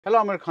Hello,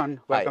 Aamir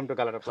Khan. Hi. Welcome to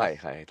Galatta Plus.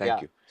 Hi,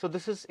 thank you. So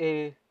this is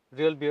a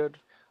real beard.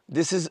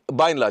 This is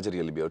by and large a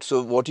real beard.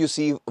 So what you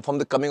see from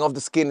the coming of the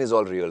skin is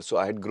all real. So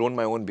I had grown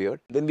my own beard.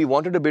 Then we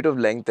wanted a bit of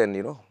length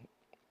and,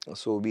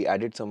 so we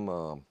added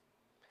some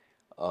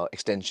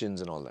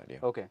extensions and all that, yeah.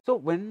 Okay. So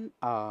when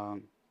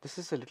this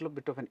is a little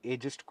bit of an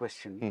ageist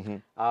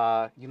question.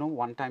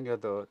 One time you're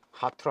the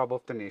heartthrob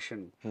of the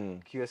nation.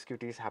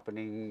 QSQT is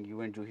happening.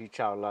 You and Juhi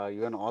Chawla,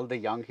 you and all the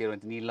young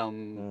heroines,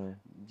 Neelam.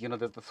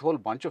 There's this whole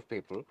bunch of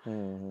people,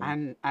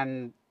 and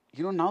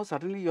now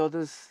suddenly you're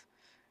this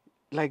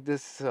like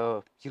this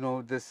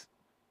this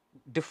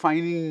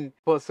defining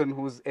person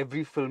whose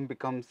every film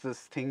becomes this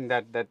thing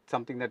that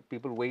something that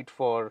people wait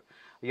for.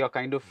 You're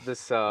kind of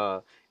this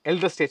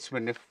elder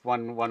statesman, if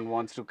one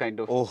wants to kind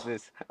of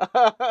this.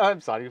 I'm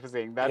sorry for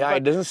saying that. Yeah,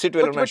 it doesn't sit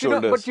well on my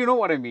shoulders. But you know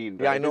what I mean,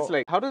 right? Yeah, I know. It's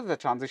like, how does the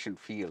transition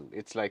feel?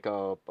 It's like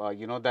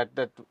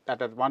that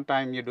at one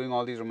time you're doing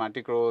all these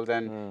romantic roles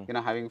and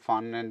having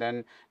fun, and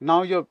then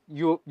now you're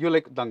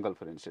like Dangal,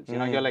 for instance.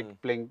 You're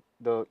like playing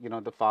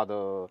the father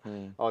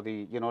or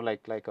the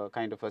like a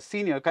kind of a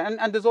senior,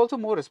 and there's also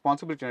more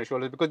responsibility on your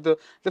shoulders because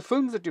the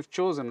films that you've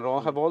chosen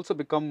have also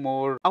become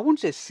more, I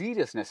wouldn't say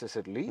serious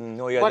necessarily.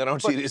 No, yeah, they're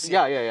not serious.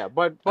 Yeah.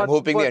 But I'm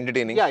hoping they're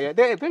entertaining. Yeah,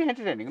 they're very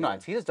entertaining. No,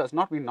 serious does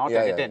not mean not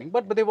entertaining.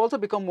 But they've also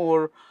become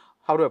more,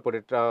 how do I put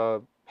it,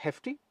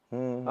 hefty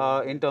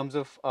in terms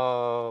of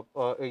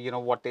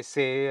what they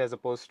say as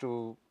opposed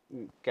to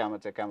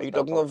Are you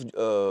talking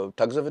of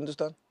Thugs of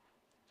Hindustan?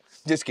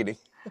 Just kidding.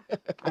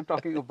 I'm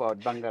talking about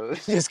Dangal.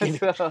 Just kidding.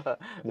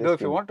 No, if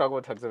you want to talk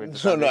about Thugs of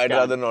Hindustan, No, I'd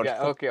rather not.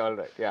 Yeah, okay, all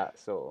right. Yeah,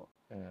 so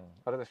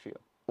how does it feel?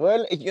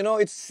 Well,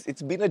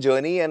 it's been a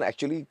journey, and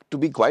actually, to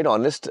be quite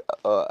honest,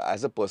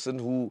 as a person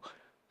who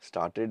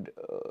started,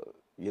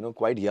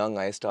 quite young,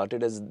 I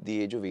started at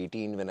the age of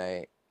 18 when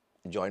I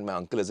joined my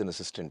uncle as an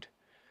assistant.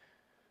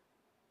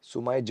 So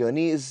my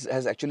journey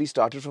has actually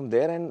started from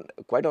there, and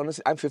quite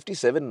honestly, I'm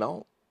 57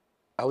 now.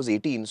 I was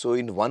 18, so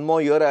in one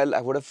more year, I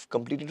would have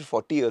completed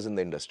 40 years in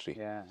the industry.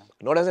 Yeah.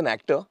 Not as an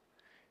actor,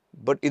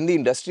 but in the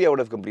industry, I would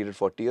have completed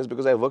 40 years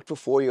because I worked for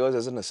 4 years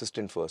as an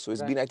assistant first. So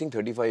it's been, I think,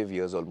 35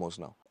 years almost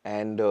now.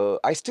 And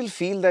I still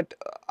feel that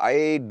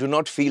I do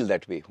not feel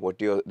that way. What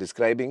you're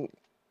describing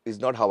is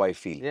not how I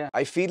feel. Yeah.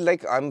 I feel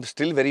like I'm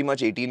still very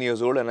much 18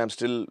 years old and I'm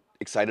still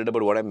excited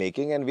about what I'm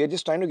making, and we're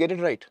just trying to get it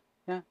right.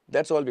 Yeah.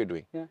 That's all we're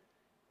doing. Yeah.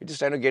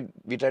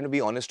 We're trying to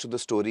be honest to the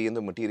story and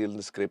the material and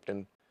the script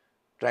and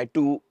try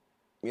to,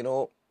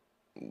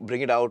 bring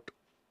it out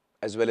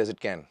as well as it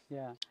can.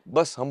 Yeah.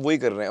 बस हम वही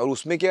कर रहे हैं और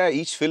उसमें क्या है,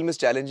 each film is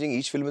challenging,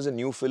 each film is a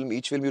new film,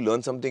 each film you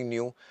learn something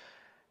new,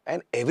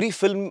 and every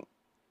film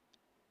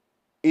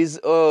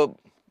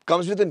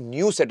comes with a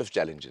new set of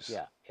challenges.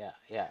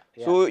 Yeah.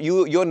 So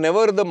you're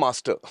never the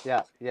master.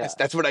 Yeah.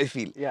 That's what I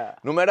feel. Yeah.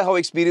 No matter how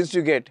experienced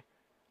you get.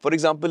 For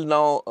example,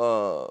 now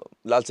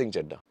Laal Singh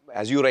Chaddha.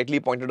 As you rightly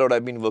pointed out,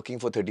 I've been working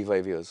for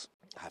 35 years.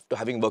 After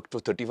having worked for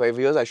 35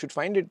 years, I should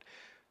find it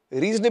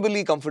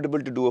reasonably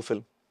comfortable to do a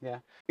film. Yeah.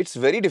 It's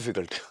very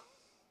difficult.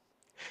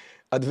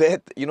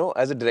 Advait,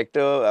 as a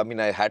director, I mean,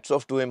 I hats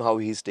off to him how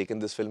he's taken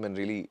this film and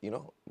really,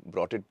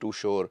 brought it to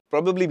shore.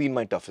 Probably been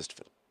my toughest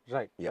film.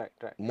 Right.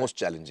 Most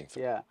challenging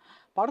film. Yeah.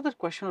 Part of that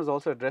question was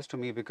also addressed to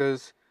me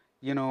because,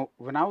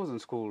 when I was in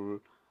school,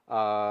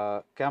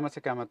 Kyamat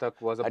Se Kyamat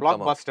Tak was a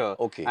blockbuster.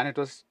 Okay. And it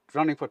was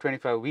running for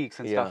 25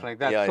 weeks and stuff like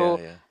that. Yeah, so,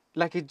 yeah.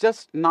 like,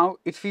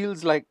 it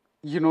feels like,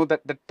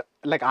 that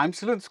like I'm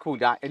still in school.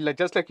 Yeah, like,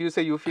 just like you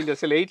say, you feel you're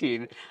still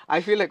 18.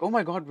 I feel like, oh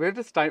my God, where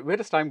does time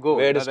go?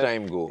 Where does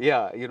time go?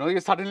 Yeah, you're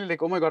suddenly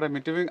like, oh my God, I'm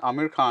interviewing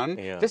Aamir Khan.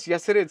 Yeah. Just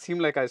yesterday, it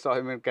seemed like I saw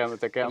him in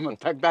Kyamat Se Kyamat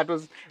Tak. That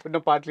was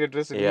partly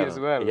addressed to me as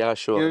well. Yeah,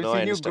 sure. You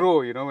I you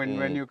grow,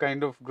 when you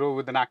kind of grow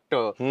with an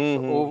actor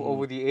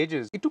over the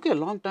ages. It took you a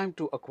long time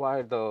to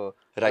acquire the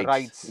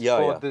rights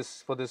for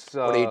this.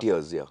 For 8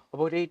 years, yeah.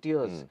 About 8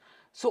 years.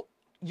 So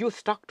you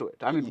stuck to it.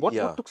 I mean, what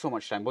took so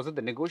much time? Was it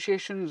the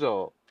negotiations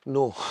or?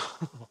 No.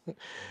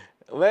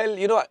 Well,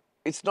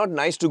 it's not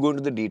nice to go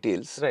into the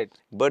details. Right.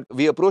 But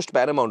we approached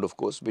Paramount, of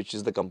course, which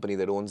is the company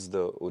that owns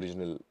the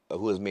original,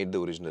 who has made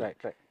the original.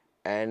 Right.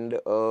 And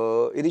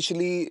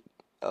initially,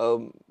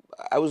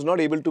 I was not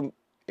able to,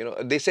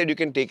 they said you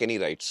can take any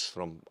rights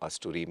from us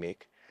to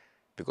remake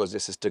because their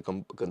sister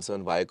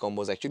concern, Viacom,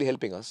 was actually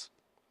helping us.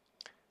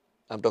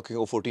 I'm talking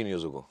over 14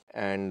 years ago.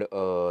 And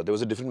there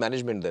was a different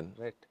management then.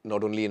 Right.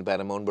 Not only in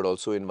Paramount, but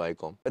also in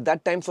Viacom. At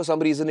that time, for some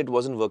reason, it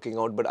wasn't working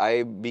out. But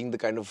I, being the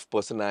kind of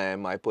person I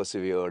am, I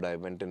persevered. I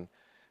went and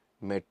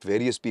met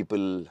various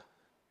people.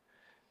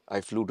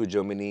 I flew to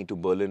Germany, to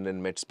Berlin,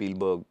 and met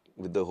Spielberg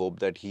with the hope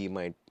that he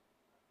might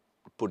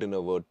put in a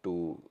word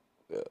to,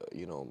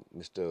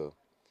 Mr.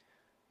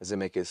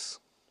 Zemeckis.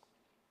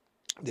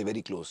 They're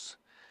very close.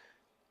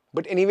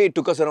 But anyway, it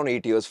took us around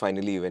 8 years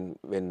finally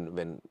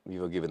when we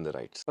were given the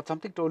rights. But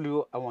something told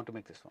you, I want to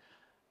make this film.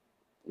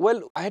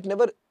 Well, I've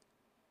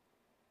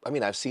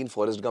seen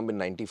Forrest Gump in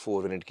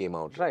 '94 when it came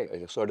out. Right.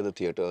 I saw it at the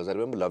theatres. I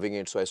remember loving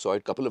it, so I saw it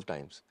a couple of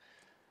times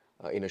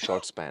in a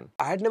short span.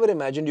 I had never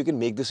imagined you can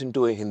make this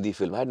into a Hindi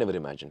film. I had never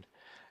imagined.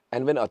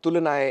 And when Atul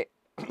and I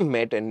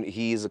met, and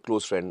he is a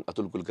close friend,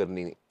 Atul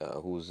Kulkarni,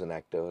 who's an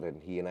actor,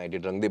 and he and I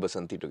did Rang De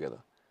Basanti together.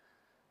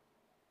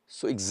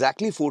 So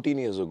exactly 14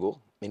 years ago,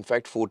 in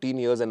fact 14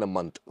 years and a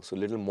month, so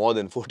little more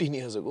than 14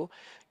 years ago,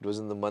 it was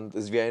in the month,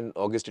 we are in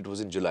August, it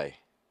was in July.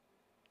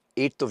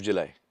 8th of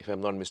July, if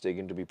I'm not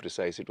mistaken, to be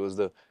precise. It was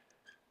the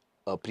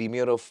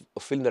premiere of a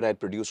film that I had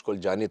produced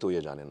called Jaane To Ya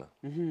Jaane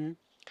Na.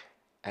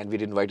 And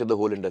we'd invited the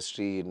whole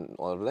industry and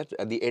all of that.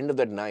 At the end of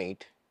that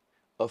night,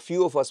 a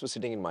few of us were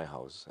sitting in my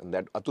house, and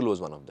that Atul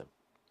was one of them.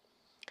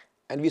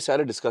 And we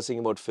started discussing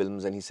about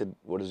films, and he said,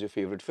 "What is your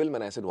favorite film?"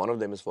 And I said, "One of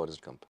them is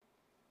Forrest Gump."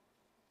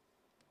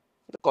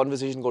 The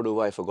conversation got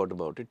over, I forgot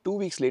about it. 2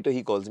 weeks later,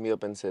 he calls me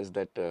up and says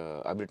that,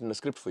 "I've written a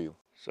script for you."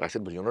 So I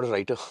said, "But you're not a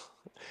writer."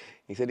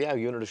 He said, "Yeah, I've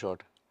given it a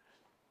shot."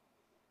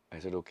 I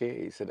said, "Okay."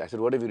 I said,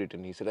 "What have you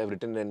written?" He said, "I've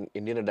written an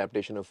Indian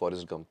adaptation of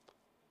Forrest Gump."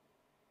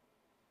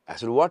 I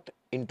said, "What?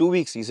 In 2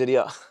 weeks?" He said,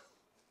 "Yeah."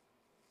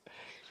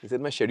 He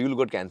said, "My schedule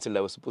got cancelled.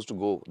 I was supposed to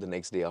go the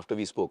next day after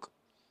we spoke.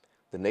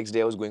 The next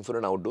day I was going for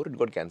an outdoor, it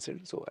got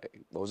cancelled. So I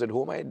was at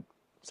home, I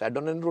sat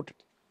down and wrote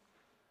it."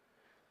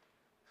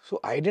 So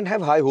I didn't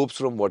have high hopes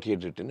from what he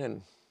had written,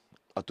 and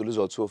Atul is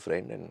also a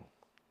friend, and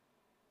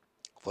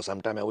for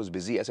some time I was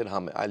busy. I said,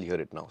 I'll hear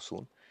it now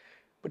soon.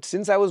 But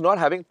since I was not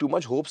having too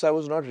much hopes, I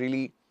was not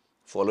really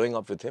following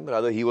up with him.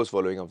 Rather, he was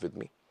following up with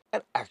me.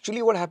 And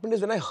actually what happened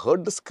is when I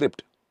heard the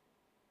script,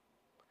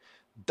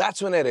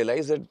 that's when I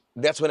realized that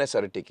that's when I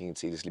started taking it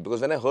seriously.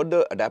 Because when I heard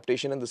the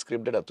adaptation and the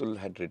script that Atul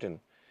had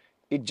written,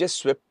 it just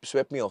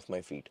swept me off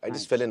my feet. I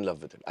just fell in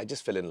love with it. I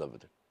just fell in love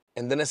with it.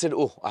 And then I said,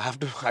 oh, I have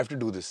to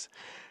do this.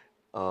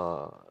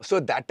 So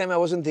at that time I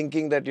wasn't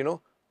thinking that,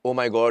 oh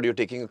my God, you're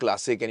taking a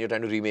classic and you're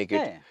trying to remake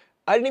it. Yeah.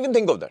 I didn't even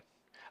think of that.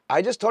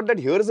 I just thought that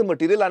here is the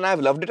material and I've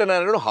loved it, and I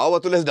don't know how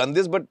Atul has done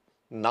this, but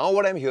now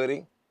what I'm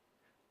hearing,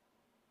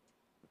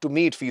 to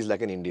me it feels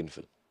like an Indian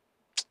film.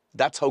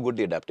 That's how good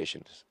the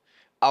adaptation is.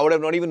 I would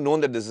have not even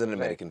known that this is an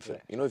American film.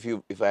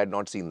 If I had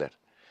not seen that.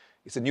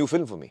 It's a new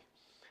film for me.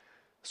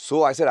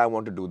 So I said, I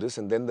want to do this,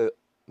 and then the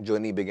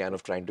journey began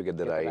of trying to get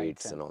the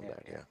rights and all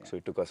that. Yeah. So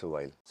it took us a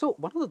while. So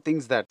one of the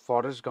things that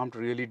Forrest Gump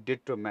really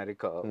did to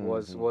America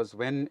was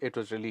when it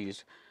was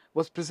released,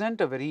 was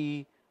present a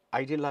very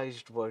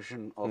idealized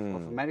version of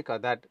America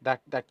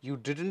that you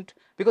didn't,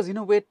 because in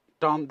a way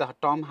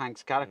Tom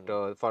Hanks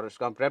character Forrest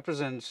Gump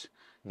represents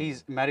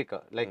his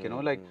America, like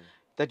like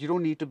that you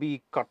don't need to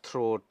be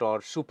cutthroat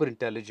or super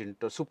intelligent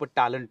or super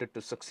talented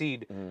to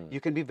succeed. You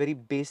can be very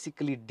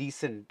basically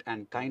decent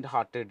and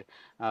kind-hearted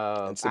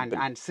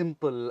and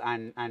simple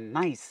and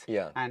nice.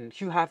 Yeah. And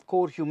you have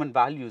core human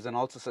values and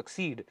also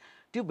succeed.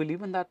 Do you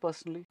believe in that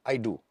personally? I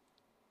do.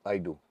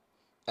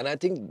 And I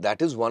think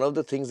that is one of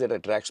the things that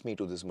attracts me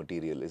to this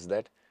material, is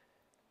that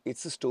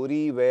it's a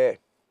story where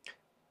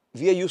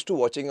we are used to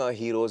watching our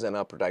heroes and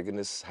our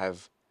protagonists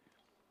have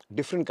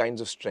different kinds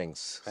of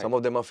strengths. Some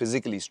of them are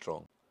physically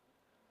strong.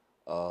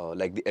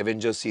 Like the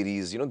Avengers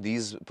series,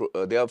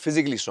 they are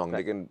physically strong.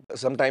 They can,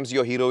 sometimes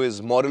your hero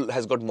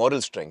has got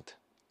moral strength.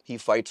 He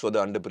fights for the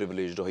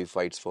underprivileged, or he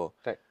fights for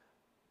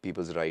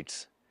people's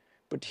rights.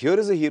 But here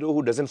is a hero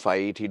who doesn't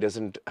fight. He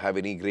doesn't have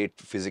any great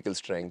physical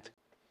strength.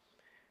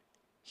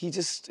 He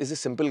just is a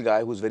simple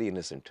guy who's very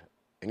innocent,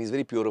 and he's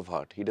very pure of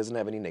heart. He doesn't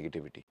have any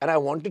negativity. And I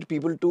wanted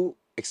people to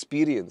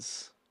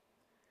experience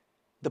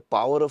the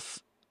power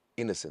of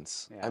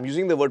innocence. I'm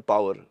using the word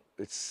power.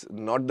 It's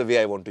not the way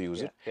I want to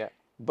use it. Yeah.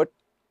 But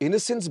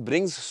innocence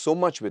brings so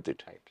much with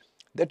it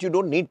that you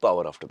don't need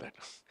power after that.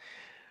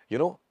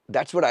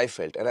 That's what I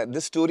felt. And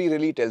this story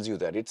really tells you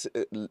that. It's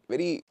a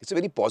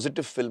very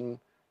positive film.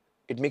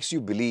 It makes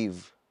you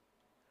believe.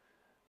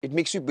 It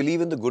makes you believe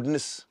in the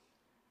goodness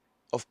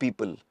of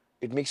people.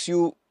 It makes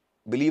you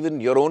believe in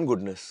your own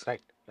goodness.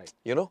 Right.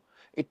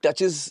 It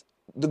touches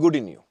the good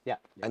in you. Yeah.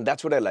 And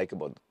that's what I like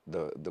about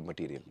the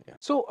material. Yeah.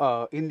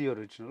 So in the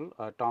original,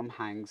 Tom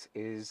Hanks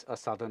is a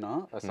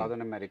Southerner, a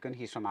Southern American.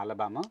 He's from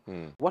Alabama.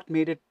 What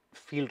made it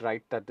feel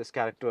right that this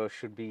character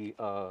should be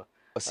a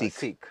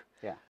Sikh?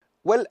 Yeah.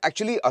 Well,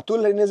 actually,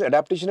 Atul in his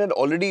adaptation had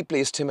already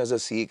placed him as a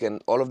Sikh,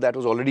 and all of that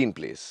was already in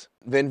place.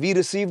 When we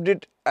received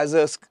it as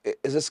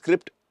a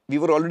script, we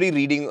were already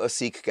reading a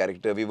Sikh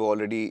character. We were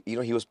already,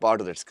 he was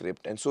part of that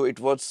script. And so it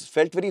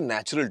felt very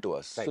natural to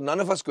us. So none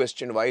of us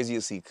questioned, why is he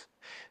a Sikh?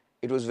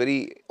 It was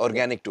very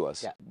organic to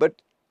us.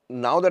 But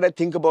now that I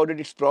think about it,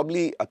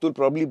 Atul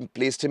probably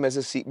placed him as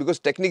a Sikh, because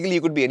technically he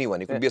could be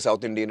anyone. He could be a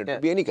South Indian, it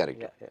could be any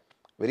character.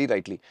 Very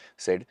rightly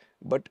said.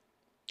 But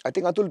I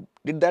think Atul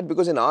did that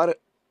because in our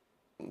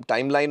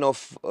timeline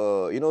of,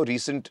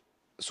 recent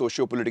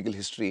socio-political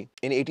history,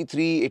 in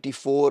 83,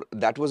 84,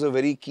 that was a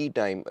very key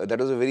time. That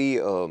was a very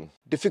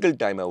difficult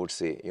time, I would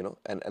say,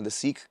 and the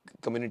Sikh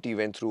community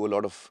went through a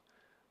lot of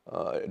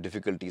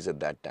difficulties at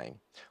that time.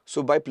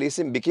 So by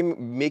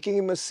making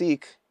him a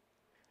Sikh,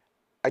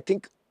 I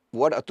think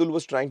what Atul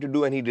was trying to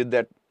do, and he did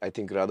that, I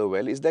think, rather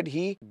well, is that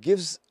he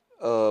gives,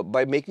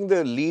 by making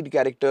the lead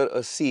character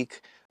a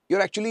Sikh,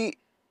 you're actually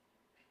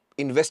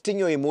investing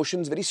your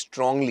emotions very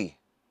strongly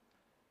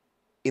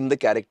in the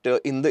character,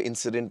 in the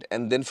incident,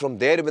 and then from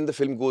there, when the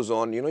film goes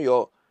on,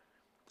 you're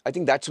I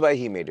think that's why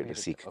he made it a Made it,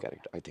 Sikh okay,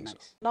 character. I think so.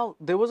 nice. Now,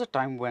 there was a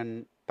time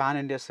when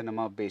pan-India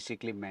cinema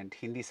basically meant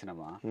Hindi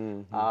cinema.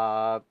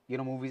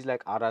 Movies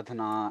like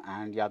Aradhana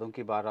and Yadon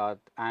Ki Barat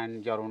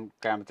and your own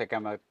Kamat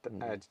Kamat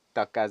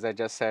Tak, as I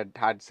just said,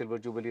 had Silver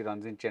Jubilee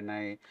runs in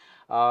Chennai.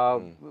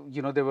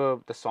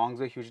 The songs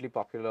were hugely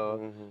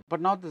popular.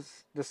 But now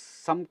this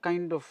some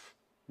kind of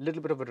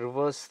little bit of a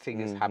reverse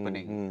thing is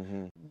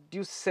happening. Do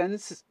you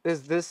sense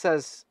is this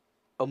as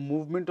a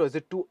movement, or is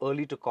it too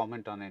early to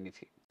comment on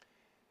anything?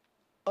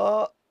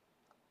 Uh,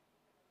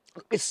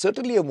 it's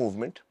certainly a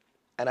movement,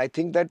 and I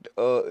think that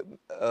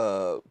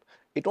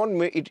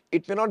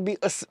it may not be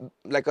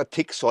like a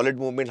thick, solid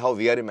movement how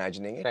we are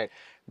imagining it. Right.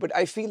 But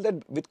I feel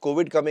that with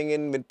COVID coming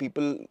in, with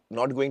people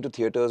not going to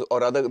theaters,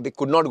 or rather they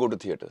could not go to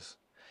theaters,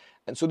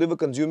 and so they were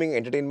consuming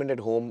entertainment at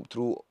home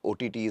through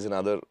OTTs and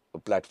other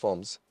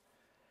platforms,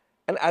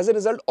 and as a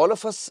result, all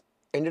of us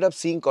ended up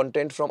seeing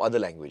content from other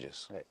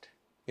languages. Right.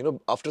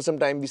 After some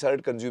time, we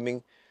started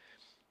consuming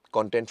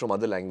content from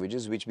other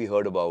languages, which we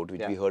heard about,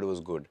 which we heard was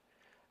good.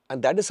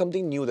 And that is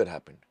something new that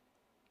happened.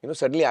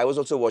 Suddenly I was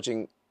also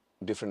watching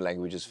different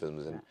languages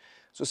films. And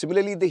so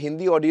similarly, the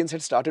Hindi audience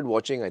had started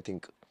watching, I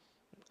think,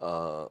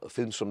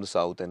 films from the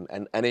South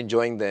and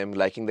enjoying them,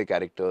 liking the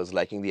characters,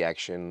 liking the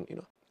action,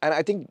 And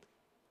I think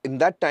in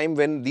that time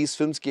when these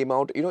films came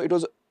out, it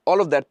was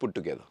all of that put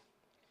together.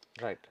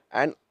 Right.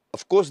 And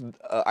of course,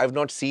 I've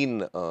not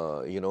seen,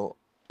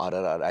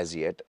 RRR as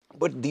yet.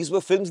 But these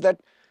were films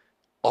that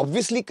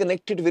obviously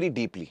connected very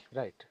deeply.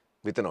 Right.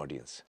 With an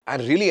audience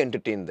and really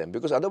entertain them,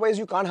 because otherwise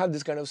you can't have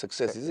this kind of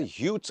success. These are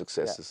huge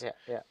successes.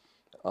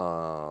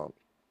 So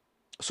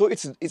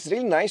it's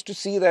really nice to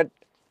see that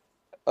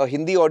a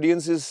Hindi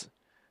audience is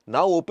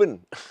now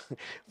open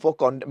for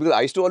content, because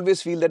I used to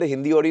always feel that a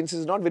Hindi audience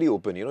is not very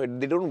open.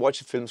 They don't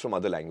watch films from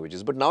other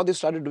languages, but now they've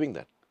started doing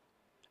that,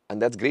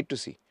 and that's great to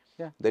see.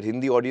 That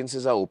Hindi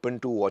audiences are open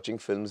to watching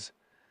films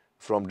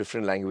from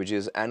different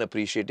languages and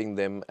appreciating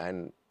them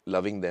and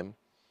loving them.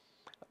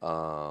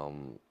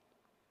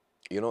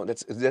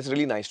 That's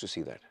really nice to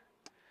see that.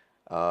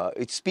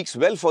 It speaks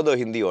well for the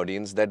Hindi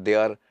audience that they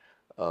are,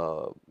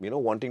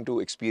 wanting to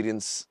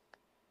experience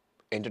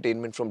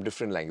entertainment from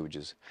different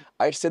languages.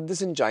 I said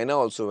this in China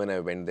also when I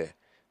went there.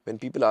 When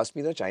people ask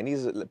me, the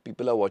Chinese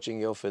people are watching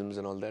your films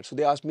and all that. So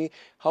they ask me,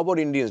 how about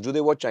Indians? Do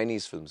they watch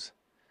Chinese films?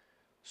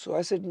 So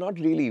I said, not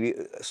really.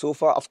 So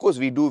far, of course,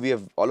 we do.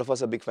 All of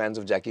us are big fans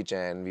of Jackie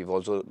Chan. We've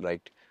also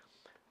liked,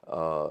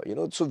 so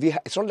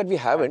it's not that we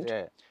haven't.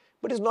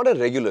 But it's not a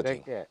regular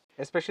thing. Yeah,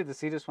 especially the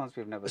serious ones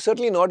we've never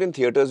Certainly seen. Not in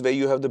theatres where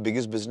you have the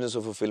biggest business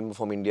of a film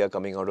from India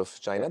coming out of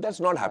China. That's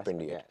not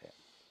happened yet.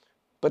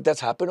 But that's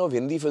happened of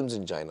Hindi films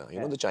in China.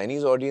 The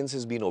Chinese audience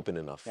has been open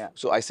enough.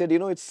 So I said,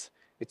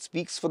 it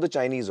speaks for the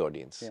Chinese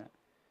audience.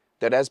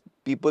 That as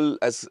people,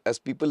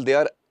 they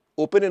are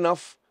open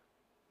enough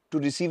to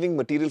receiving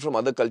material from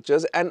other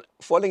cultures and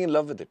falling in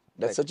love with it.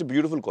 That's such a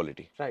beautiful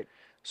quality. Right.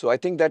 So I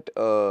think that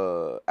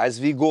as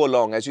we go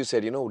along, as you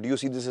said, do you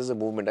see this as a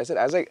movement? I said,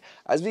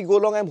 as we go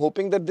along, I'm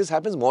hoping that this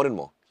happens more and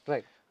more.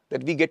 Right.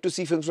 That we get to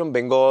see films from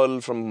Bengal,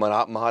 from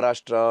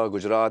Maharashtra,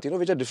 Gujarat,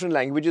 which are different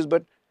languages,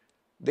 but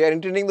they are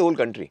entertaining the whole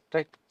country.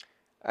 Right.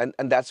 And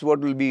that's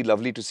what will be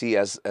lovely to see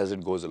as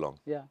it goes along.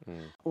 Yeah.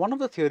 One of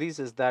the theories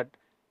is that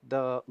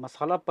the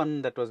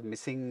masalapan that was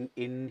missing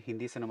in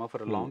Hindi cinema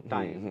for a long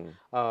time,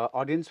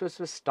 audiences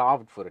were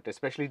starved for it,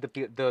 especially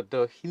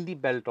the Hindi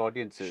belt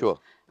audiences. Sure.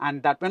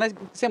 And that when I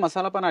say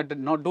masalapan, I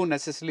don't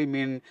necessarily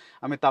mean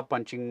Amitabh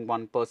punching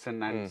one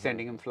person and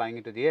sending him flying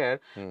into the air,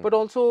 but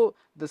also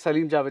the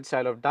Salim Javed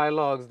style of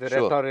dialogues, the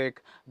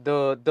rhetoric,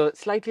 the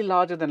slightly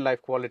larger than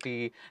life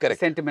quality, the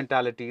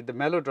sentimentality, the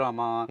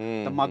melodrama,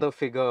 the mother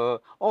figure,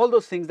 all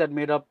those things that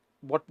made up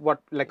what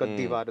like a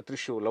Diwar, a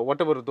Trishul, or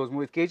whatever those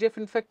movies. KGF,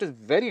 in fact, is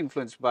very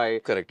influenced by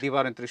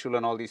Diwar and Trishul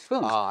and all these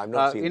films. I've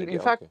not seen it. In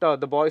fact, the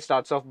boy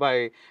starts off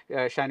by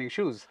shining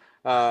shoes.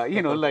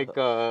 Like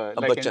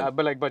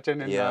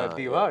Bachchan in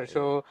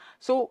Diwar.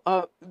 So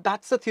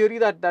that's a theory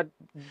that the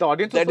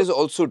audience. That is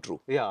also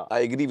true. Yeah, I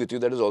agree with you.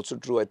 That is also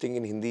true. I think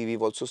in Hindi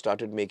we've also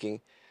started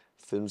making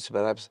films.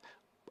 Perhaps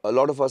a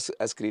lot of us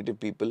as creative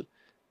people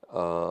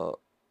are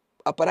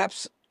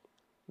perhaps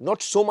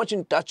not so much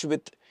in touch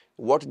with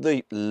what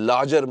the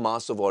larger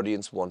mass of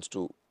audience wants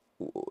to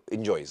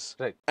enjoys.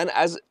 Right. And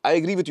as I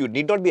agree with you, it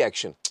need not be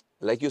action.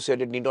 Like you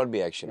said, it need not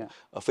be action.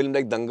 A film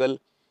like Dangal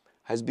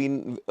has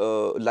been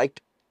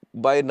liked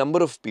by a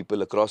number of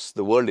people across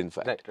the world, in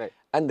fact. Right.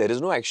 And there is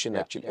no action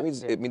actually. I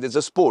mean, there's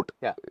a sport.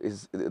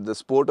 The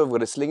sport of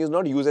wrestling is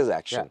not used as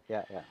action.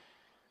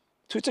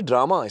 So it's a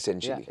drama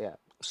essentially.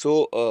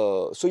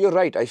 So you're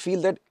right. I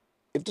feel that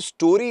if the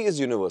story is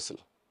universal,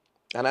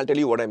 and I'll tell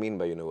you what I mean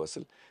by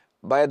universal.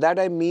 By that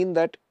I mean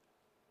that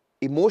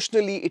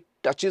emotionally it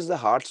touches the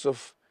hearts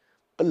of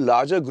a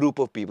larger group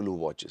of people who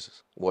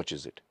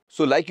watches it.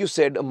 So like you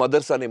said, a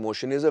mother-son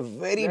emotion is a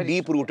very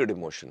deep-rooted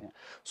emotion.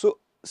 So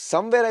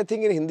somewhere I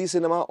think in Hindi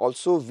cinema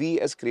also we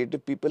as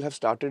creative people have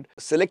started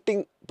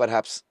selecting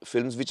perhaps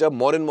films which are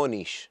more and more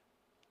niche.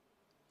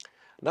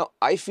 Now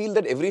I feel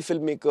that every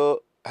filmmaker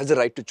has the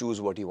right to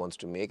choose what he wants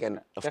to make, and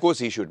of course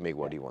he should make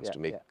what he wants to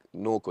make, yeah.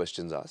 no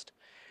questions asked.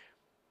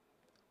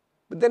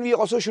 But then we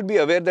also should be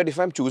aware that if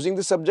I'm choosing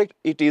this subject,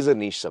 it is a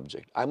niche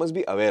subject. I must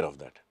be aware of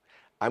that.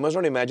 I must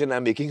not imagine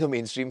I'm making a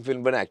mainstream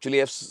film, but actually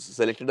I've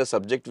selected a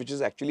subject which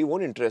is actually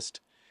won't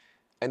interest,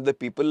 and the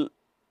people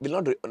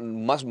will not,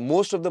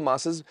 most of the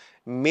masses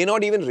may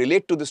not even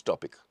relate to this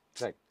topic.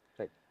 Right,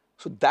 right.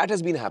 So that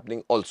has been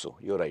happening also.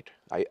 You're right.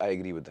 I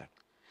agree with that.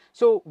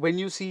 So when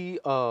you see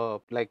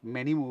like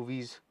many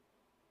movies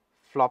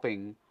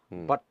flopping,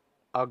 but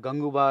a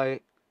Gangubai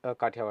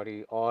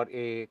Kathiawadi or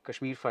a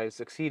Kashmir Files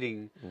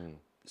succeeding,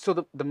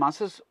 so the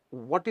masses,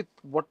 what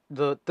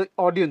the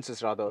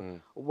audiences rather,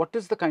 what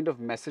is the kind of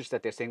message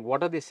that they're saying?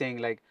 What are they saying?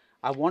 Like,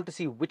 I want to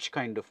see which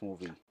kind of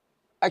movie?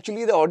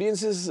 Actually, the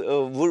audience is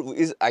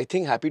I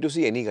think happy to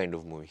see any kind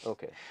of movie.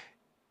 Okay.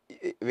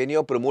 When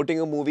you're promoting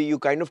a movie, you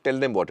kind of tell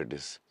them what it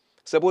is.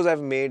 Suppose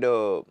I've made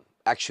a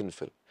action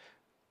film.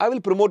 I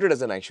will promote it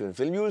as an action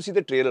film. You will see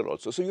the trailer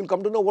also. So you'll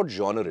come to know what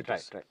genre it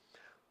is. Right.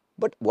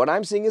 But what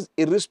I'm saying is,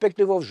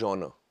 irrespective of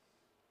genre,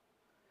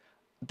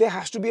 there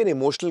has to be an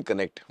emotional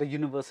connect. The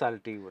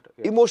universality would.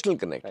 Emotional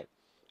connect. Right.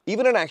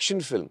 Even an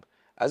action film.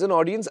 As an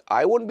audience,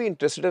 I won't be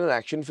interested in an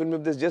action film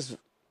if there's just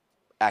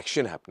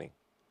action happening.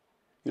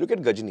 You look at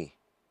Gajni.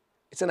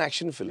 It's an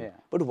action film. Yeah.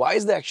 But why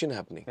is the action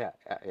happening? Yeah.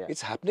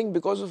 It's happening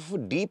because of a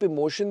deep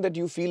emotion that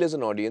you feel as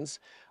an audience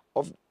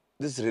of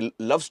this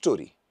love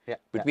story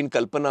between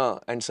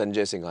Kalpana and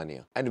Sanjay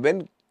Singhania. And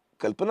when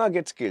Kalpana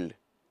gets killed,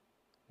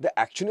 the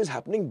action is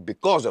happening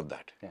because of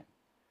that. Yeah.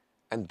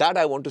 And that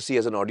I want to see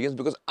as an audience,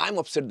 because I'm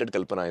upset that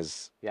Kalpana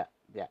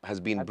has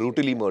been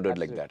brutally murdered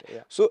like that.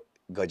 Yeah. So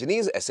Gajni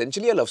is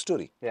essentially a love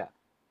story. Yeah.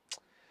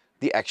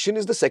 The action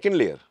is the second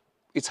layer.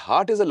 Its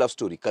heart is a love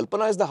story.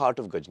 Kalpana is the heart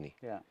of Gajni.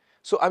 Yeah.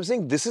 So I'm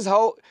saying this is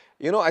how,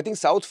 I think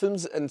South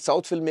films and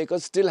South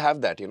filmmakers still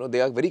have that,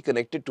 they are very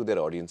connected to their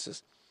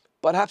audiences.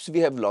 Perhaps we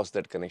have lost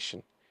that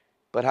connection.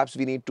 Perhaps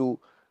we need to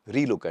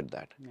relook at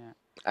that. Yeah.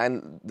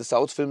 And the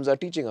South films are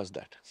teaching us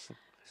that.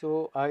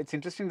 So it's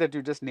interesting that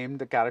you just named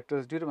the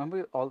characters. Do you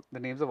remember all the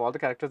names of all the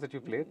characters that you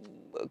played?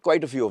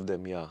 Quite a few of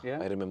them, yeah.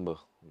 I remember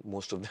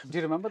most of them. Do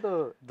you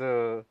remember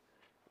the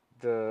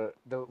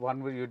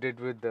one where you did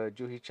with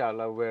Juhi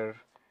Chawla, where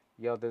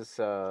you're this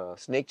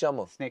Snake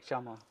Charmer. Snake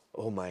Charmer?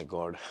 Oh my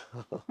God.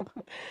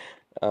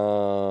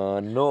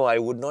 No, I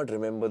would not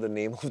remember the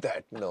name of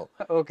that. No.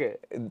 Okay.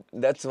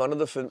 That's one of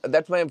the films.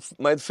 That's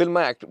my film.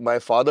 My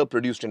father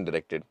produced and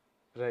directed.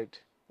 Right.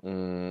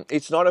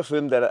 It's not a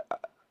film that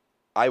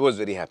I was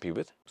very happy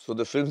with. So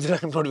the films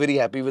that I'm not very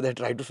happy with, I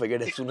try to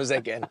forget as soon as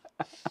I can.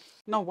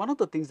 Now, one of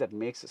the things that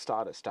makes a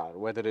star,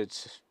 whether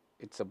it's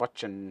a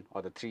Bachchan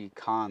or the three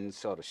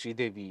Khans or a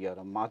Sridevi or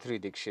a Madhuri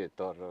Dixit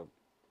or a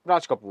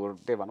Raj Kapoor,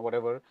 Devan,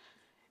 whatever,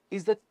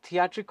 is the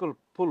theatrical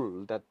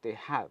pull that they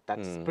have.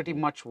 That's pretty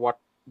much what,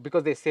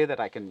 because they say that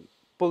I can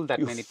pull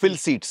that many fill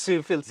seats.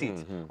 Fill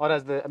seats. Or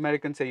as the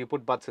Americans say, you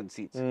put butts in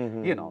seats.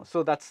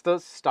 So that's the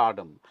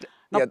stardom.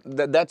 Now,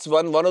 that's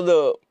one of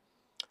the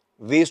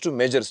ways to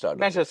measure stardom.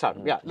 Measure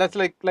stardom, yeah. That's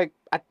like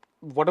at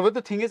whatever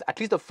the thing is, at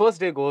least the first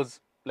day goes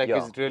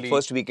is really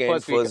first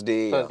weekend, first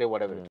day,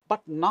 whatever.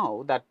 But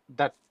now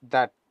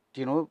that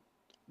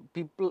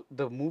people,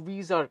 the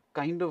movies are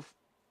kind of,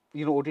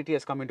 OTT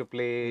has come into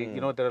play.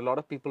 There are a lot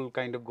of people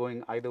kind of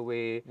going either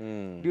way.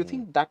 Do you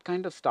think that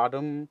kind of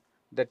stardom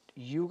that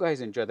you guys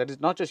enjoy, that is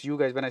not just you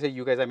guys, when I say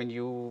you guys, I mean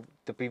you,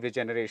 the previous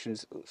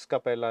generations,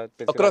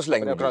 across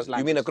languages.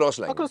 You mean across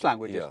languages? Across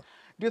languages. Yeah.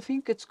 Do you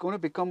think it's going to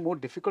become more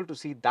difficult to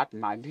see that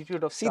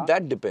magnitude of star? See,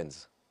 that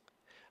depends.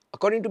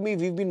 According to me,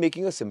 we've been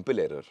making a simple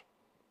error.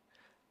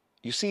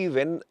 You see,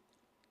 when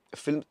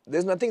film,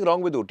 there's nothing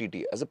wrong with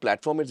OTT. As a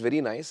platform, it's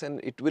very nice and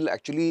it will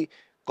actually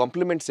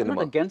complement cinema. I'm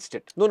not against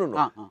it.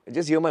 No.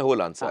 Just hear my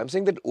whole answer. I'm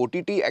saying that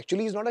OTT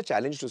actually is not a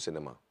challenge to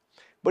cinema.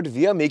 But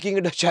we are making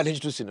it a challenge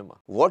to cinema.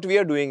 What we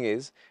are doing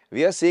is,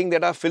 we are saying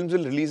that our films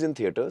will release in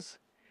theatres,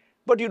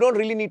 but you don't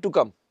really need to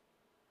come.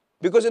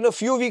 Because in a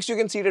few weeks, you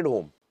can see it at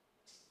home.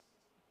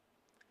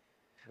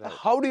 Right.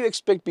 How do you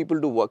expect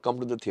people to come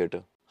to the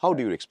theatre? How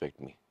do you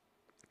expect me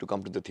to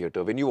come to the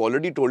theatre when you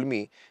already told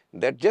me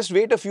that just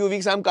wait a few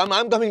weeks, I'm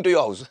coming to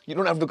your house. You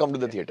don't have to come to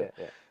the theatre.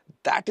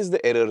 That is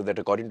the error that,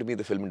 according to me,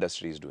 the film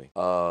industry is doing.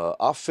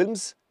 Our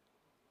films,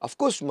 of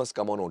course, must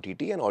come on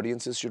OTT, and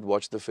audiences should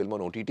watch the film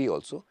on OTT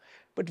also.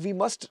 But we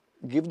must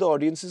give the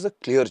audiences a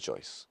clear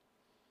choice.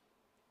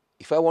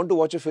 If I want to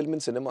watch a film in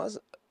cinemas,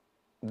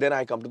 then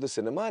I come to the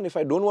cinema, and if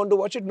I don't want to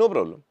watch it, no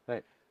problem.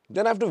 Right.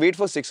 Then I have to wait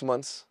for 6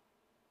 months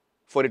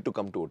for it to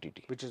come to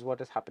OTT. Which is what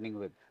is happening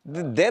with...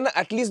 Then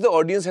at least the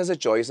audience has a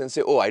choice and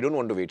say, oh, I don't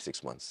want to wait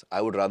 6 months.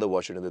 I would rather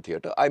watch it in the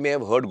theatre. I may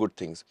have heard good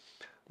things.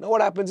 Now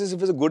what happens is,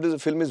 if a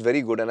film is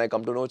very good and I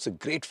come to know it's a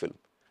great film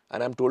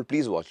and I'm told,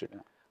 please watch it.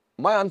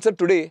 My answer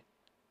today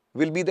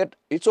will be that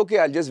it's okay,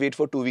 I'll just wait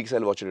for 2 weeks,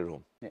 I'll watch it at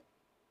home.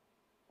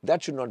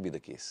 That should not be the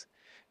case.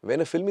 When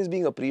a film is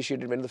being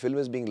appreciated, when the film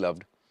is being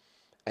loved,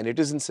 and it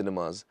is in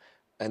cinemas,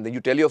 and then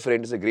you tell your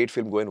friend it's a great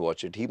film, go and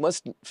watch it, he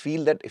must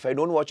feel that if I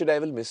don't watch it, I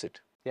will miss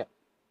it. Yeah.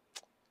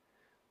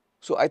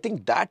 So I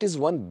think that is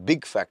one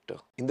big factor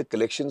in the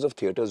collections of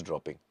theatres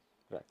dropping.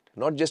 Right.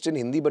 Not just in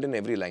Hindi, but in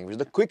every language.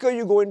 The quicker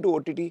you go into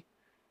OTT,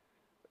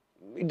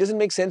 it doesn't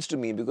make sense to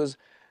me because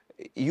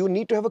you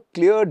need to have a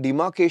clear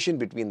demarcation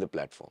between the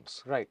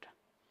platforms. Right.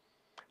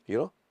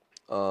 You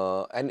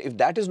know, and if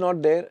that is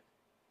not there,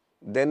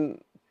 then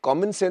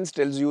common sense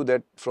tells you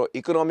that for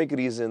economic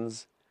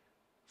reasons,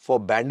 for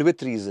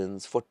bandwidth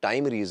reasons, for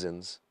time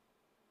reasons,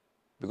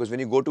 because when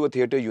you go to a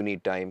theatre, you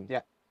need time,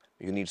 Yeah.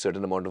 you need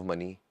certain amount of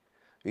money,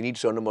 you need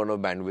certain amount of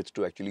bandwidth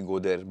to actually go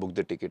there, book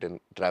the ticket and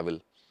travel.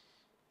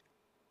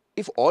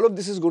 If all of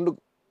this is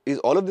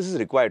all of this is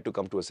required to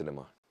come to a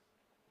cinema,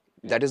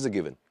 that is a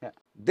given. Yeah.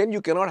 Then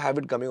you cannot have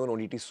it coming on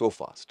OTT so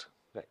fast.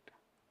 Right.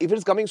 If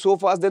it's coming so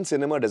fast, then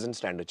cinema doesn't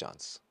stand a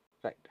chance.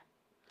 Right.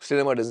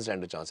 Cinema doesn't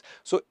stand a chance.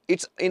 So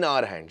it's in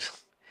our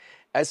hands.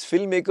 As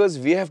filmmakers,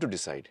 we have to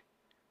decide.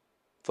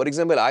 For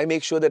example, I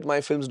make sure that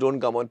my films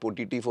don't come on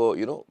OTT for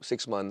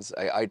 6 months.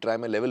 I try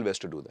my level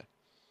best to do that.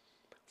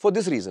 For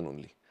this reason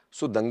only.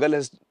 So Dangal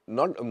has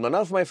none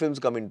of my films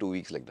come in 2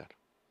 weeks like that.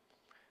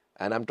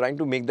 And I'm trying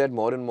to make that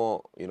more and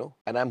more,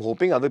 and I'm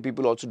hoping other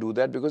people also do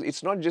that, because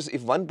it's not just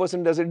if one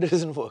person does it, it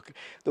doesn't work.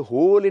 The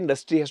whole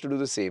industry has to do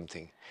the same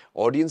thing.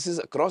 Audiences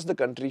across the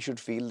country should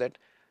feel that,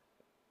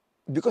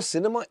 because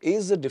cinema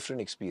is a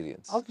different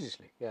experience.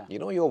 Obviously, yeah.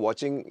 You're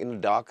watching in a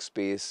dark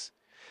space.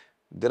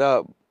 There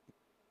are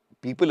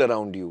people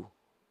around you.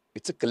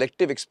 It's a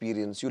collective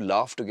experience. You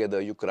laugh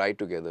together, you cry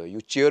together,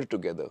 you cheer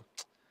together.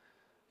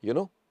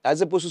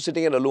 As opposed to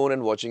sitting alone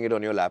and watching it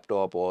on your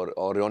laptop or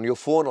on your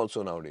phone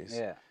also nowadays.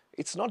 Yeah.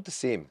 It's not the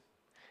same.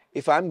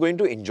 If I'm going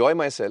to enjoy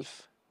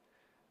myself,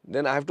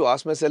 then I have to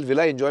ask myself,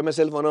 will I enjoy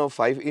myself on a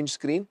 5-inch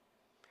screen?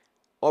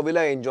 Or will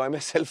I enjoy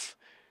myself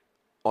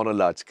on a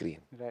large screen?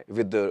 Right.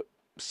 With the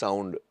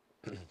sound.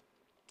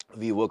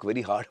 We work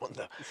very hard on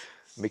the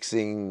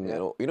mixing,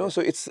 so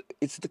it's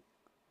the,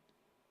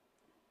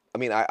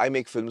 I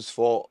make films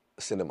for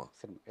cinema.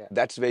 Yeah.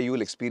 That's where you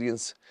will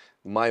experience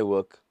my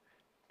work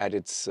at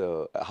its,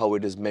 how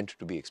it is meant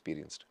to be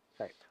experienced.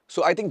 Right.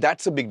 So I think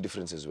that's a big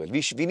difference as well.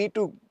 We need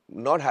to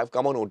not have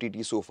come on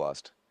OTT so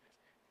fast.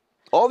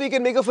 Or we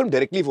can make a film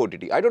directly for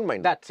OTT. I don't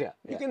mind.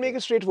 You can make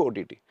it straight for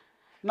OTT.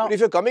 Now, but if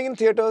you're coming in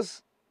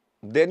theatres,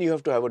 then you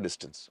have to have a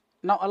distance.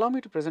 Now, allow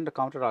me to present a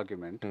counter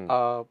argument,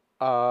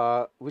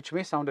 which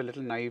may sound a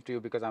little naive to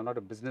you because I'm not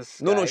a business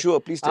guy. No, sure.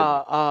 Please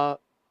tell me.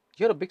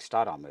 You're a big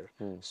star, Aamir.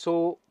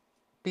 So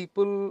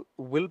people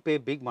will pay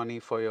big money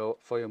for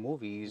your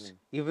movies,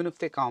 even if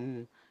they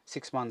come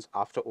 6 months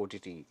after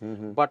OTT.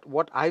 But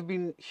what I've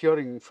been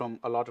hearing from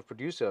a lot of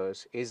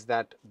producers is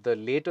that the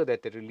later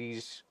that they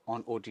release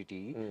on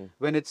OTT,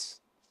 when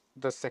it's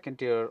the second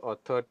tier or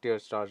third tier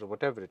stars or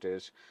whatever it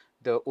is,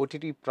 the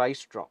OTT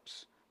price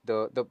drops.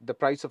 The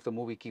price of the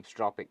movie keeps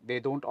dropping. They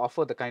don't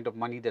offer the kind of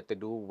money that they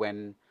do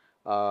when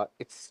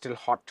it's still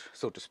hot,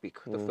 so to speak.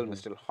 The film is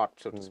still hot,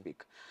 so to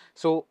speak.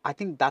 So I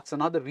think that's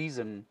another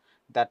reason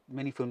that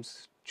many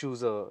films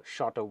choose a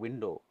shorter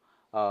window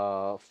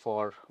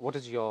for what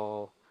is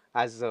your,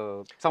 as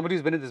somebody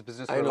who's been in this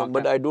business for a long time.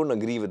 But I don't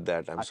agree with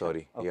that. I'm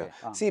sorry. Okay.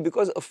 Yeah. See,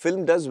 because a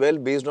film does well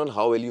based on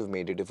how well you've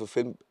made it. If a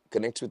film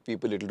connects with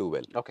people, it'll do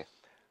well. Okay.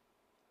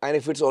 And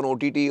if it's on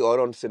OTT or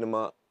on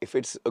cinema, if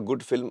it's a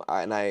good film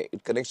and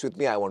it connects with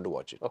me, I want to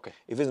watch it. Okay.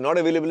 If it's not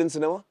available in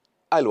cinema,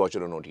 I'll watch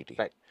it on OTT.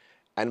 Right.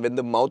 And when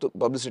the mouth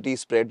publicity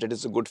spreads that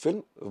it's a good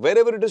film,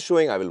 wherever it is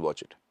showing, I will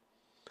watch it.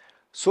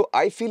 So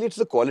I feel it's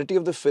the quality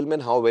of the film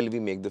and how well we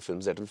make the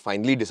films that will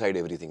finally decide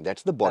everything.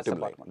 That's the bottom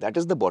line. That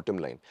is the bottom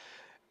line.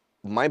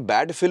 My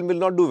bad film will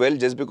not do well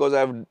just because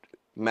I've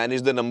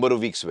managed the number of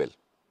weeks well.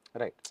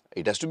 Right.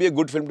 It has to be a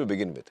good film to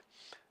begin with.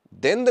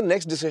 Then the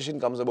next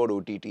decision comes about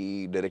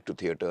OTT, direct to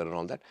theatre and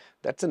all that.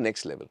 That's the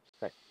next level.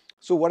 Right.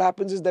 So what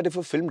happens is that if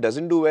a film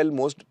doesn't do well,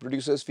 most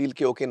producers feel,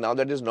 okay, now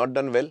that it's not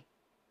done well,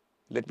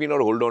 let me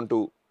not hold on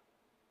to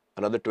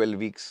another 12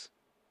 weeks.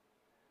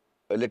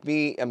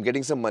 I'm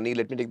getting some money,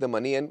 let me take the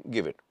money and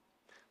give it.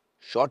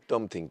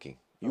 Short-term thinking.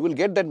 You will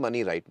get that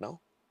money right now.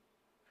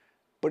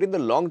 But in the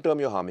long term,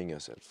 you're harming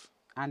yourself.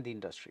 And the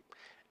industry.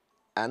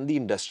 And the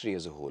industry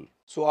as a whole.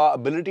 So our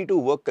ability to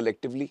work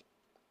collectively,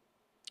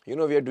 we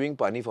are doing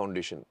Pani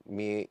Foundation.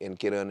 Me and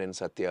Kiran and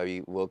Satya,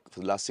 we work, for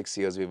the last 6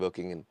 years, we're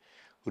working in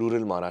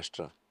rural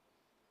Maharashtra.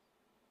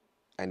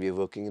 And we're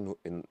working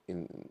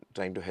in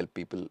trying to help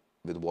people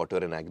with water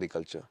and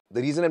agriculture.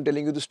 The reason I'm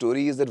telling you the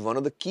story is that one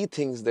of the key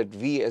things that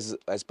we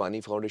as Pani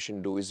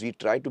Foundation do is we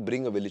try to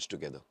bring a village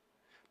together.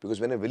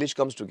 Because when a village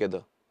comes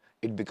together,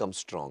 it becomes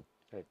strong.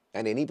 Right.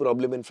 And any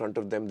problem in front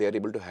of them, they are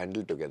able to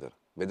handle together,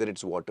 whether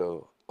it's water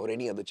or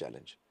any other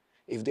challenge.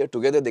 If they are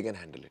together, they can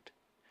handle it.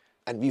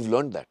 And we've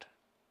learned that.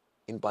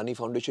 In Pani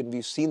Foundation,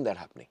 we've seen that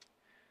happening.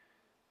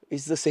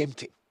 It's the same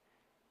thing.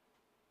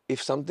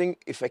 If something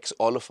affects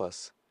all of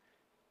us,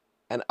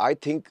 and I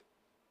think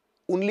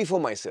only for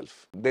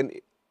myself, then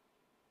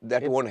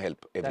that won't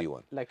help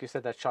everyone. Like you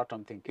said, that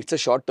short-term thinking. It's a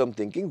short-term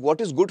thinking.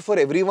 What is good for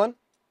everyone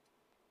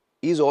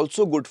is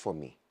also good for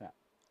me. Yeah.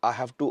 I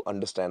have to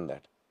understand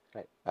that.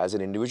 Right. As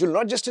an individual,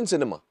 not just in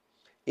cinema,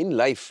 in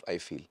life, I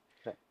feel.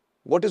 Right.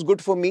 What is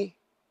good for me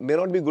may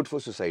not be good for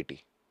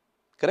society.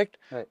 Correct?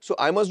 Right. So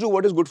I must do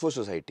what is good for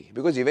society,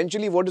 because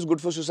eventually what is good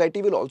for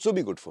society will also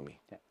be good for me.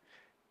 Yeah.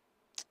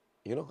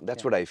 You know,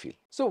 that's what I feel.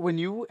 So when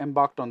you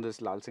embarked on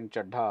this Laal Singh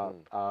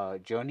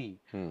Chaddha journey,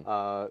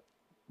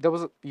 there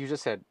was you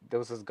just said there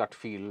was this gut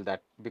feel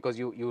that because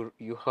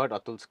you heard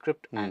Atul's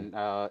script and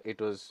it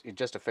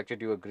just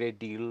affected you a great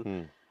deal.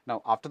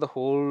 Now after the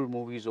whole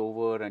movie's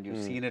over and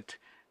you've seen it,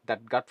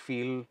 that gut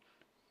feel,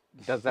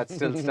 does that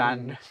still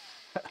stand?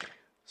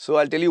 So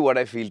I'll tell you what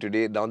I feel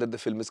today, now that the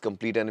film is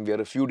complete and we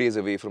are a few days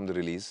away from the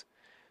release.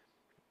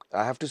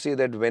 I have to say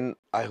that when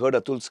I heard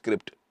Atul's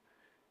script,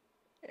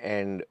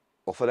 and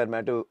or for that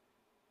matter,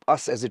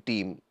 us as a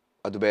team,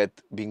 Advait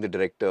being the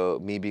director,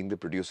 me being the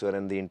producer,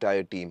 and the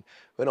entire team,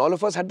 when all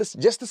of us had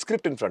just the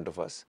script in front of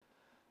us,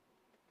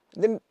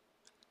 then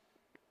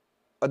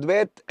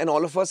Advait and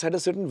all of us had a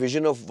certain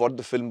vision of what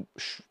the film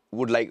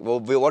would like,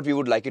 what we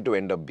would like it to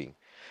end up being.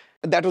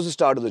 And that was the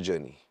start of the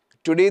journey.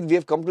 Today, we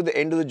have come to the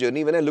end of the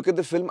journey. When I look at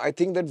the film, I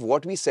think that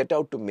what we set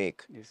out to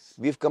make,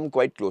 we've come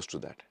quite close to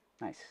that.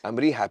 Nice. I'm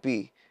very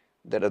happy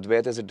that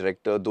Advait as a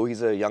director, though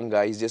he's a young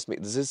guy, this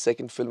is his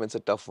second film, it's a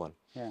tough one.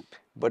 Yeah.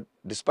 But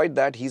despite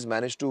that, he's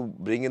managed to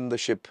bring in the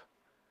ship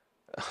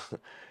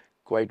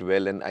quite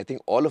well. And I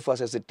think all of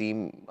us as a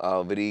team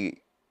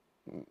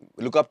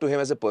look up to him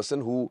as a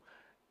person who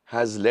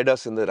has led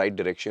us in the right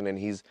direction, and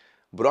he's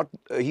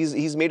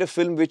made a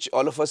film which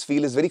all of us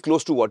feel is very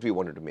close to what we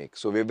wanted to make.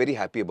 So we're very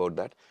happy about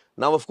that.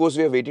 Now, of course,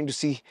 we are waiting to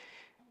see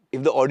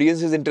if the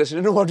audience is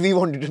interested in what we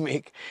wanted to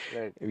make.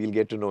 Right. We'll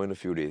get to know in a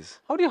few days.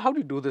 How do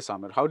you do this,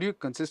 Aamir? How do you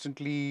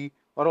consistently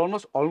or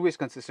almost always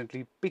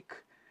consistently pick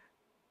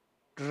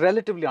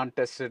relatively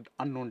untested,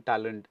 unknown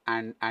talent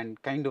and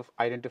kind of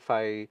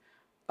identify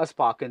a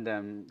spark in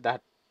them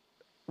that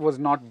was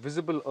not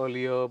visible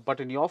earlier, but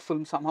in your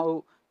film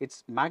somehow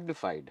it's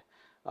magnified?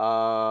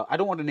 I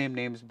don't want to name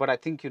names, but I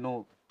think you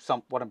know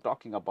what I'm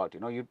talking about. You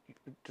know, you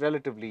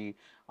relatively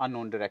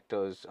unknown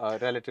directors,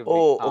 relatively.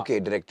 Oh, okay,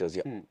 directors,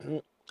 yeah.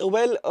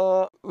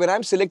 Well, when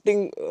I'm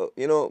selecting,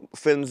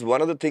 films,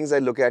 one of the things I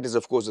look at is,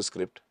 of course, the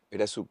script. It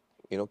has to,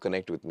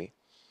 connect with me.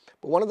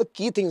 But one of the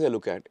key things I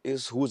look at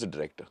is who's the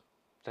director.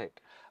 Right.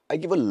 I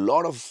give a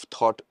lot of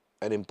thought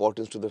and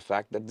importance to the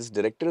fact that this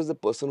director is the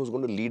person who's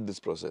going to lead this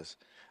process.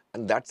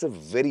 And that's a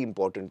very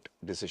important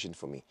decision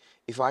for me.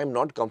 If I'm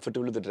not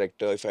comfortable with the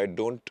director, if I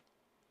don't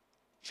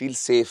feel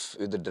safe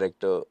with the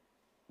director,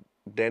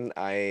 then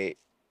I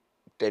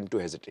tend to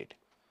hesitate.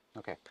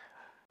 Okay.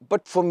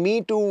 But for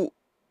me to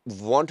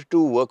want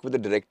to work with a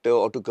director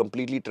or to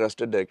completely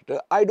trust a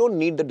director, I don't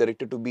need the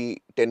director to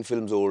be 10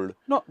 films old.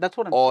 No, that's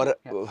what I'm or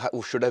saying.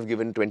 Yeah. should have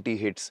given 20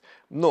 hits.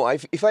 No,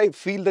 if I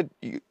feel that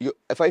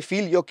if I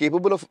feel you're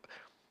capable of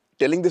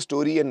telling the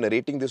story and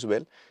narrating this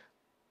well,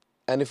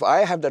 and if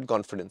I have that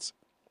confidence,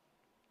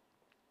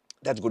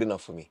 that's good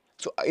enough for me.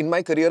 So in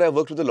my career, I've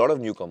worked with a lot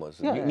of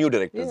newcomers, new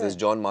directors. There's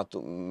John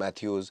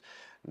Matthews,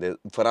 there's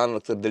Farhan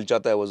Akhtar, Dil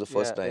Chahta Hai was the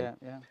first time.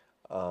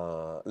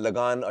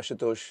 Lagan,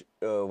 Ashutosh,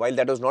 while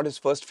that was not his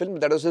first film,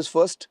 that was his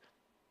first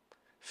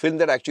film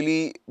that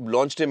actually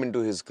launched him into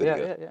his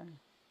career.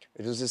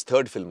 It was his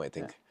third film, I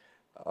think.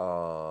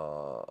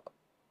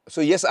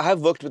 So yes, I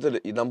have worked with a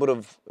number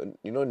of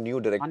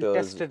new directors.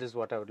 Untested is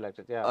what I would like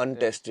to. Yeah.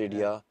 Untested,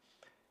 yeah.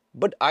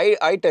 But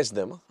I test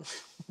them.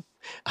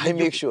 I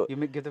make sure. You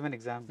may give them an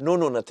example.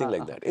 No, nothing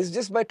like that. It's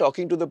just by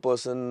talking to the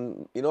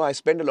person. I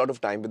spend a lot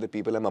of time with the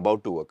people I'm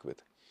about to work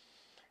with.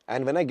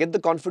 And when I get the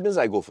confidence,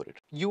 I go for it.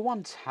 You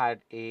once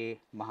had a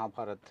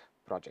Mahabharat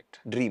project.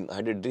 Dream. I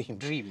had a dream.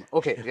 Dream.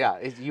 Okay, yeah.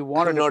 You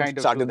wanted to kind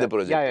of started the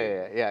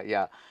project.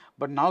 Yeah.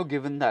 But now,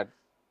 given that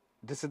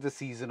this is the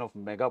season of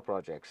mega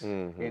projects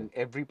in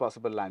every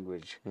possible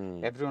language,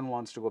 everyone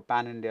wants to go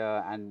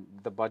pan-India and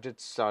the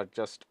budgets are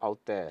just out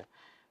there.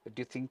 Do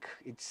you think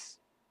it's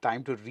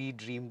time to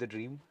re-dream the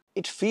dream?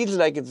 It feels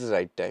like it's the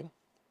right time.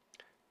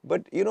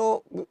 But,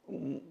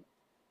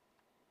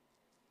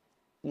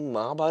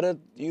 Mahabharat,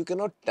 you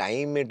cannot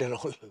time it and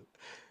all.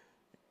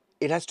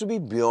 It has to be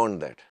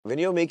beyond that. When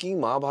you're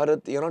making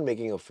Mahabharat, you're not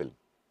making a film.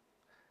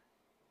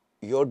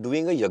 You're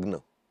doing a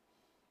yagna.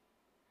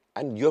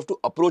 And you have to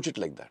approach it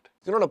like that.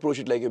 You cannot approach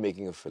it like you're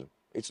making a film.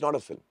 It's not a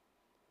film.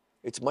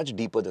 It's much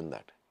deeper than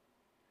that.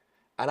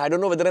 And I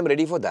don't know whether I'm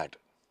ready for that.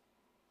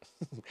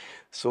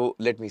 So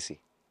let me see.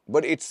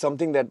 But it's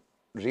something that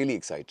really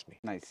excites me.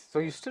 Nice. So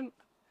you still,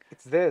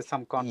 it's there,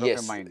 some corner of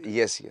your mind.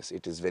 Yes,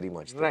 it is very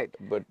much there. Right.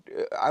 But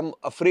I'm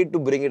afraid to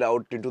bring it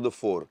out into the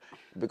fore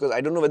because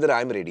I don't know whether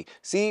I'm ready.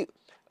 See,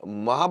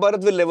 Mahabharat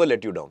will never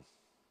let you down.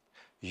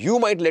 You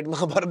might let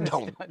Mahabharat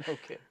down.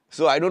 Okay.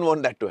 So I don't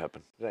want that to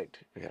happen. Right.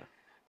 Yeah.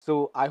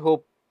 So I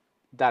hope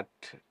that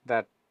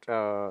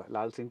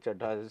Laal Singh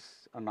Chaddha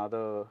is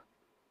another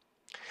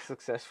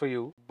success for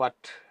you. But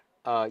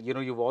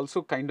you've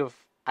also kind of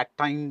at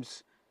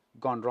times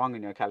gone wrong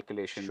in your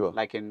calculation,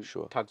 like in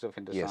Thugs of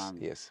Hindustan.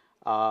 Yes.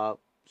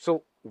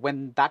 So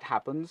when that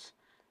happens,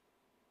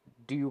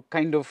 do you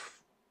kind of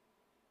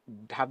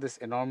have this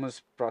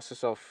enormous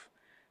process of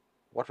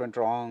what went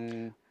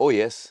wrong? Oh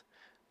yes.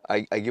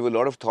 I give a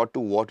lot of thought to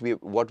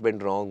what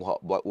went wrong,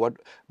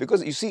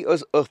 because you see,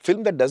 a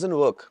film that doesn't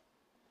work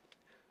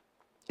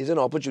is an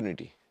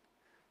opportunity.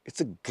 It's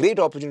a great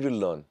opportunity to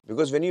learn,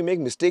 because when you make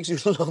mistakes,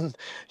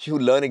 you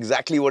learn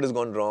exactly what has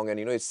gone wrong, and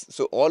it's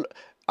so all.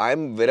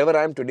 Wherever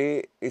I am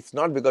today, it's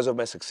not because of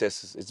my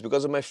successes, it's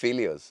because of my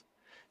failures.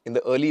 In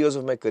the early years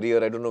of my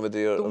career, I don't know whether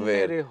you're Tum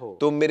aware. Mere Ho.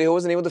 Tum Mere Ho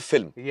was the name of the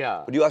film.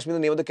 Yeah. But you asked me the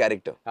name of the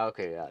character.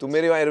 Okay, yeah. Tum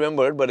Mere Ho I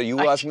remembered, but you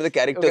asked me the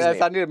character's okay, I name.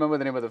 suddenly remember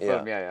the name of the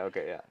film. Yeah. Yeah,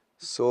 okay, yeah.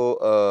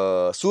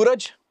 So,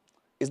 Suraj,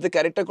 is the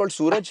character called I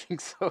Suraj? think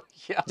so,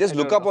 yeah. Just I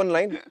look don't up know.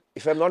 online.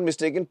 If I'm not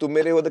mistaken, Tum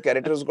Mere Ho, the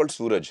character is called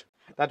Suraj.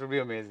 That would be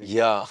amazing.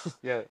 Yeah.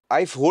 Yeah.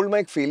 I hold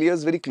my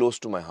failures very close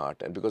to my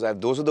heart, and because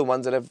those are the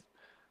ones that I've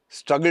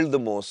struggled the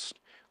most.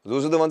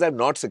 Those are the ones I've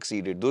not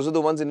succeeded. Those are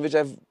the ones in which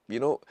I've,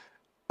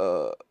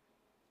 uh,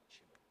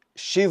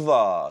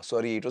 Shiva.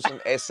 Sorry, it was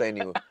from S I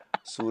knew.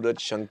 Suraj,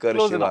 Shankar,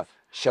 Close Shiva. enough.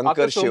 Shankar,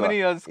 After so Shiva. many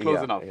years, close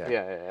Yeah, enough.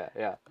 yeah.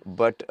 Yeah.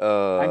 But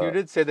And you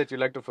did say that you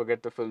like to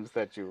forget the films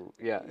that you,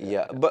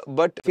 yeah.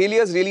 But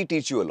failures really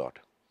teach you a lot,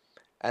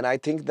 and I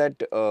think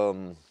that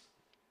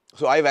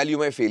so I value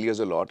my failures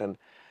a lot. And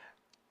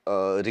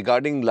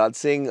regarding Laal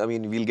Singh, I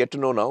mean, we'll get to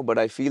know now, but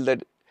I feel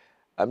that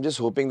I'm just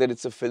hoping that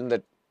it's a film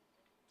that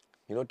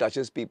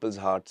touches people's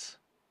hearts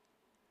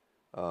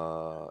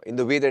in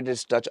the way that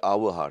it's touched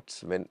our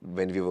hearts when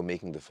we were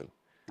making the film.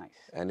 Nice.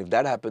 And if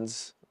that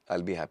happens,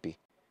 I'll be happy.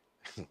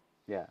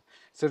 Yeah.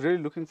 So really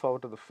looking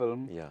forward to the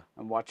film. Yeah.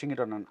 I'm watching it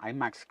on an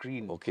IMAX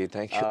screen. Okay,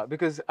 thank you.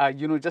 Because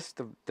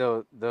just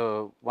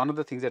the one of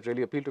the things that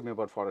really appealed to me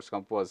about Forrest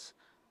Gump was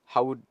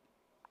how it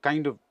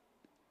kind of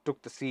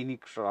took the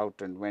scenic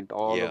route and went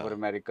all Yeah. over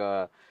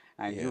America.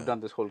 And Yeah. you've done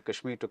this whole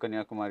Kashmir to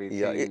Kanyakumari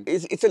Yeah, thing.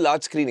 it's a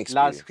large screen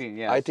experience. Large screen,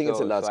 yeah. I think it's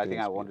a large so screen I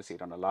think I want to experience. see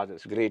it on a larger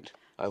screen. Great.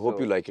 I hope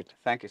you like it.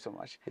 Thank you so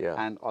much. Yeah.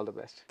 And all the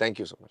best. Thank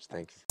you so much.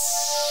 Thank you.